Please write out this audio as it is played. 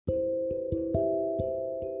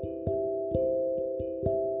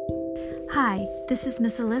Hi, this is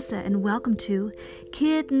Miss Elissa, and welcome to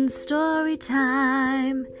Kitten Story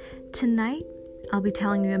Time. Tonight, I'll be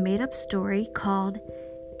telling you a made-up story called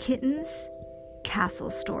Kitten's Castle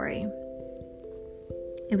Story.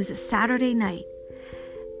 It was a Saturday night,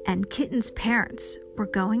 and Kitten's parents were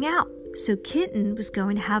going out, so Kitten was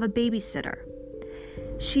going to have a babysitter.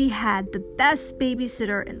 She had the best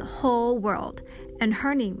babysitter in the whole world, and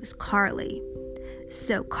her name was Carly.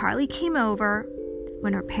 So Carly came over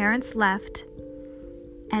when her parents left,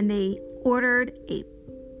 and they ordered a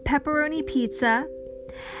pepperoni pizza,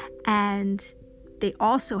 and they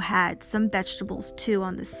also had some vegetables too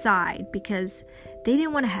on the side because they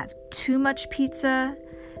didn't want to have too much pizza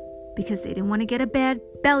because they didn't want to get a bad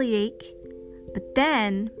bellyache. But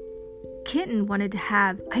then Kitten wanted to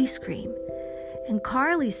have ice cream, and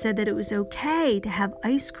Carly said that it was okay to have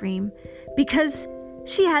ice cream because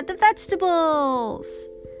she had the vegetables.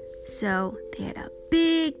 So they had a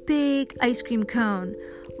big ice cream cone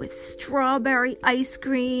with strawberry ice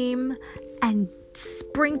cream and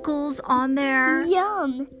sprinkles on there.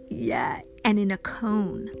 Yum! Yeah, and in a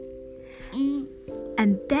cone.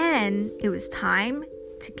 And then it was time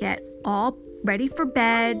to get all ready for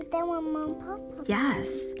bed. Then when Mom and Papa.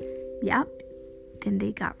 Yes. Yep. Then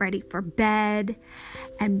they got ready for bed,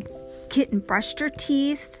 and Kitten brushed her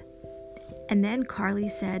teeth. And then Carly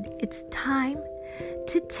said, "It's time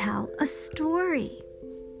to tell a story."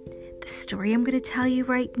 The story I'm going to tell you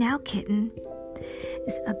right now, Kitten,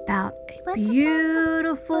 is about a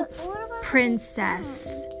beautiful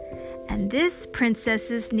princess. And this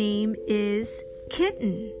princess's name is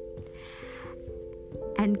Kitten.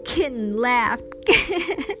 And Kitten laughed.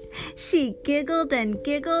 She giggled and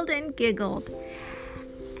giggled and giggled.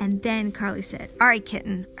 And then Carly said, "All right,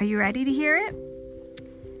 Kitten, are you ready to hear it?"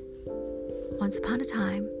 Once upon a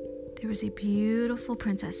time, there was a beautiful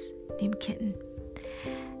princess named Kitten.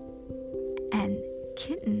 And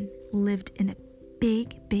Kitten lived in a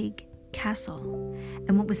big castle.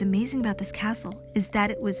 And what was amazing about this castle is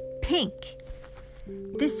that it was pink.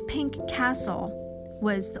 This pink castle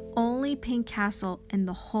was the only pink castle in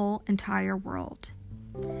the whole entire world.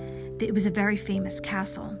 It was a very famous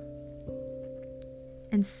castle.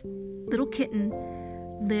 And little Kitten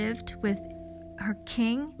lived with her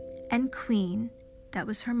king and queen. That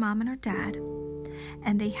was her mom and her dad.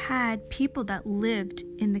 And they had people that lived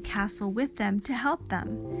in the castle with them to help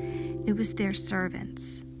them. It was their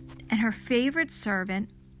servants. And her favorite servant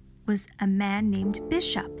was a man named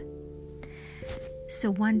Bishop. So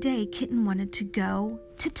one day, Kitten wanted to go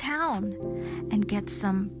to town and get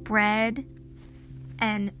some bread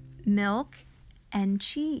and milk and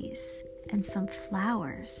cheese and some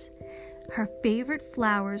flowers. Her favorite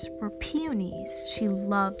flowers were peonies. She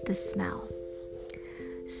loved the smell.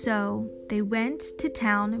 So they went to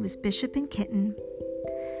town. It was Bishop and Kitten.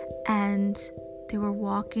 And they were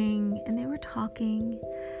walking and they were talking.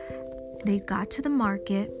 They got to the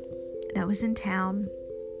market that was in town.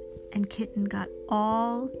 And Kitten got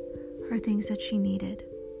all her things that she needed.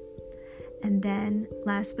 And then,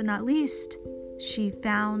 last but not least, she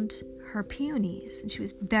found her peonies. And she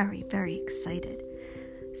was very excited.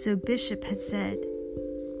 So Bishop had said,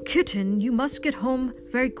 "Kitten, you must get home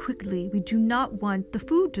very quickly. We do not want the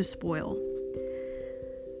food to spoil."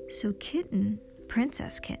 So Kitten,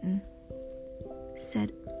 Princess Kitten,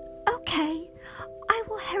 said, "Okay, I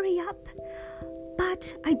will hurry up.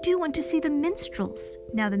 But I do want to see the minstrels."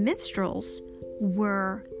 Now, the minstrels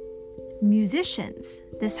were musicians.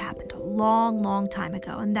 This happened a long time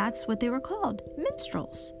ago, and that's what they were called,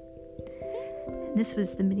 minstrels. And this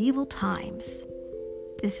was the medieval times.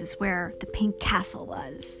 This is where the pink castle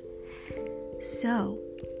was. So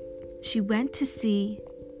she went to see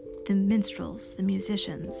the minstrels, the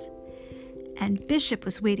musicians, and Bishop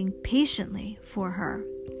was waiting patiently for her.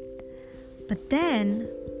 But then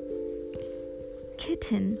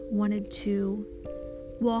Kitten wanted to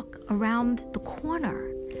walk around the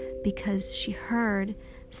corner because she heard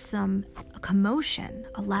a commotion,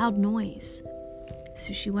 a loud noise.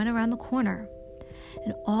 So she went around the corner,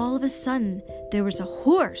 and all of a sudden there was a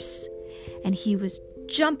horse, and he was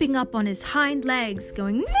jumping up on his hind legs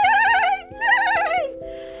going, "Neigh!"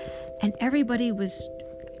 And everybody was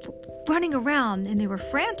running around, and they were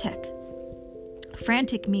frantic.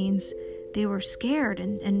 Frantic means they were scared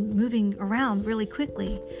and moving around really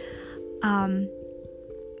quickly.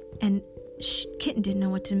 And Kitten didn't know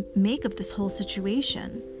what to make of this whole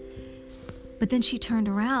situation. But then she turned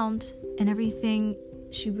around, and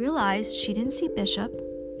she realized she didn't see Bishop,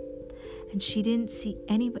 and she didn't see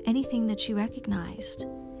anything that she recognized.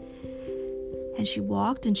 And she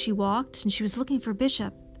walked, and she was looking for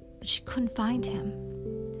Bishop, but she couldn't find him.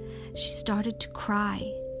 She started to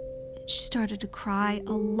cry. she started to cry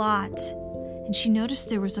a lot, and she noticed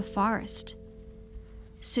there was a forest.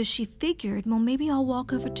 So she figured, well, maybe I'll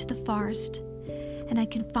walk over to the forest and I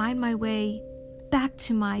can find my way back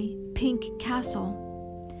to my pink castle.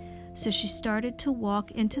 So she started to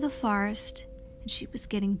walk into the forest, and she was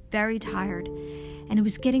getting very tired, and it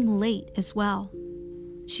was getting late as well.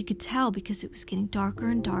 She could tell because it was getting darker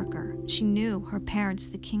and darker. She knew her parents,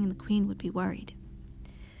 the king and the queen, would be worried.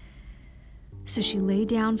 So she lay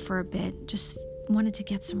down for a bit, just wanted to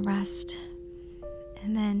get some rest.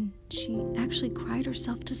 And then she actually cried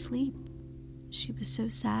herself to sleep. She was so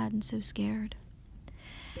sad and so scared.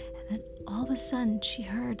 And then all of a sudden, she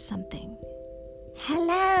heard something.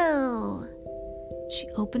 Hello! She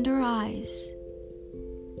opened her eyes.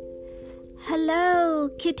 Hello,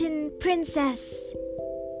 Kitten Princess.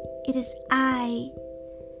 It is I,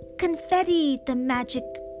 Confetti the magic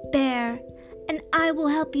bear, and I will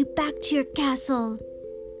help you back to your castle.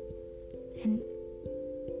 And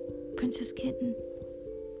Princess Kitten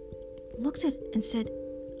looked at it and said,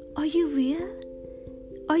 Are you real?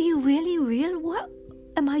 Are you really real? What?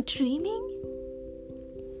 Am I dreaming?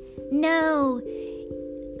 No,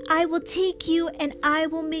 I will take you and I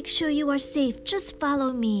will make sure you are safe. Just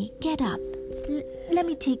follow me. Get up. Let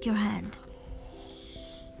me take your hand.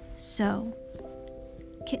 So,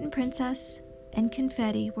 Kitten Princess and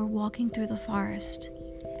Confetti were walking through the forest.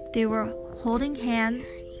 They were holding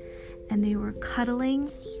hands and they were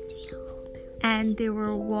cuddling and they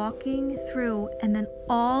were walking through, and then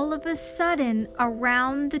all of a sudden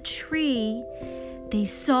around the tree they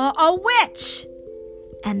saw a witch,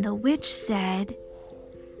 and the witch said,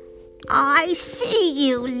 I see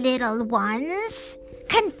you, little ones.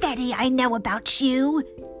 Confetti, I know about you.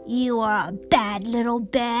 You are a bad little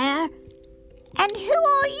bear. And who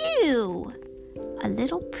are you? A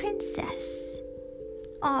little princess.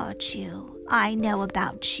 Aren't you? I know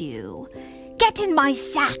about you. Get in my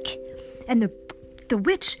sack. And the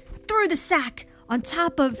witch threw the sack on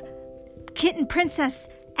top of Kitten Princess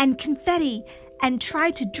and Confetti and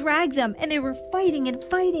tried to drag them. And they were fighting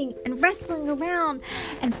and wrestling around.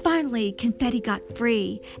 And finally, Confetti got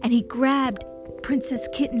free. And he grabbed Princess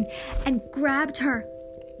Kitten and grabbed her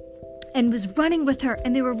and was running with her,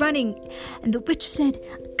 and they were running, and the witch said,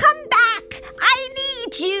 Come back! I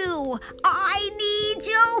need you! I need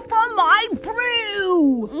you for my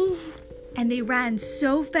brew! And they ran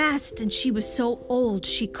so fast, and she was so old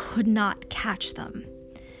she could not catch them.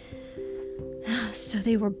 So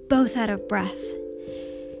they were both out of breath.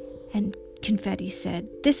 And Confetti said,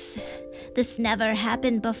 This never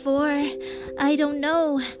happened before. I don't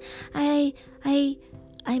know.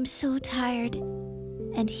 I'm so tired.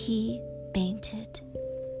 And he fainted.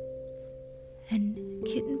 And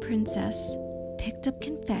Kitten Princess picked up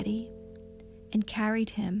Confetti and carried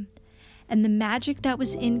him. And the magic that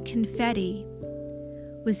was in Confetti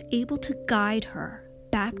was able to guide her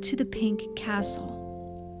back to the pink castle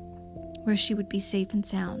where she would be safe and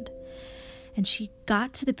sound. And she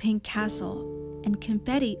got to the pink castle, and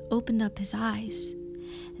Confetti opened up his eyes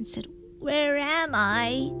and said, Where am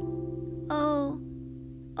I?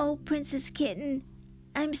 Oh, Princess Kitten,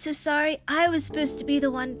 I'm so sorry. I was supposed to be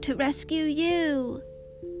the one to rescue you.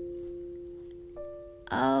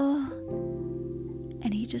 Oh.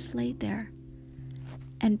 And he just laid there.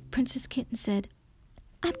 And Princess Kitten said,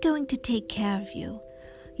 I'm going to take care of you.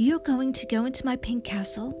 You're going to go into my pink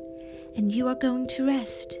castle, and you are going to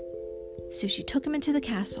rest. So she took him into the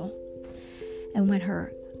castle. And when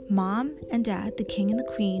her mom and dad, the king and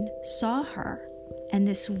the queen, saw her and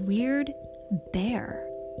this weird bear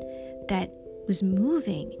that was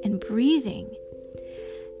moving and breathing,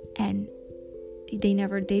 and they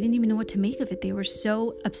didn't even know what to make of it. They were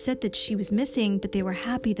so upset that she was missing, but they were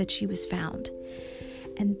happy that she was found.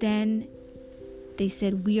 And then they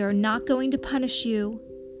said, We are not going to punish you.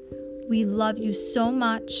 We love you so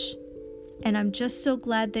much, and I'm just so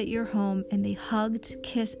glad that you're home. And they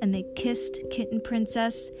kissed Kitten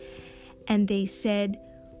Princess, and they said,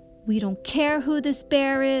 We don't care who this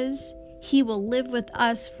bear is. He will live with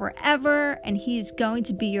us forever, and he is going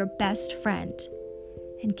to be your best friend.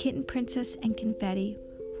 And Kitten Princess and Confetti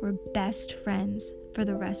were best friends for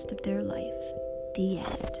the rest of their life. The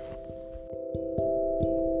end.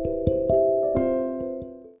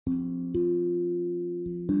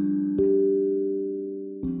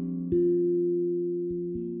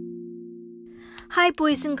 Hi,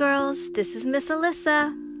 boys and girls. This is Miss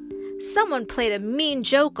Elissa. Someone played a mean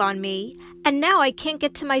joke on me, and now I can't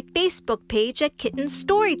get to my Facebook page at Kitten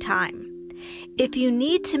Storytime. If you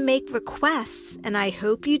need to make requests, and I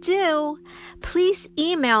hope you do, please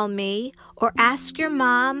email me or ask your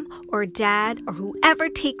mom or dad or whoever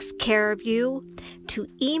takes care of you to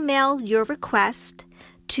email your request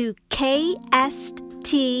to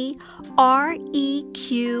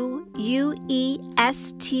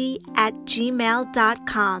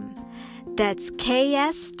kstrequest@gmail.com. That's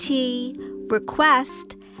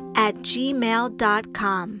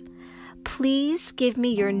kstrequest@gmail.com. Please give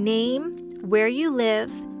me your name, where you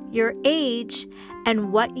live, your age,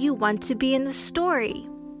 and what you want to be in the story.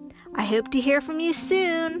 I hope to hear from you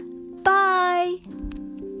soon. Bye!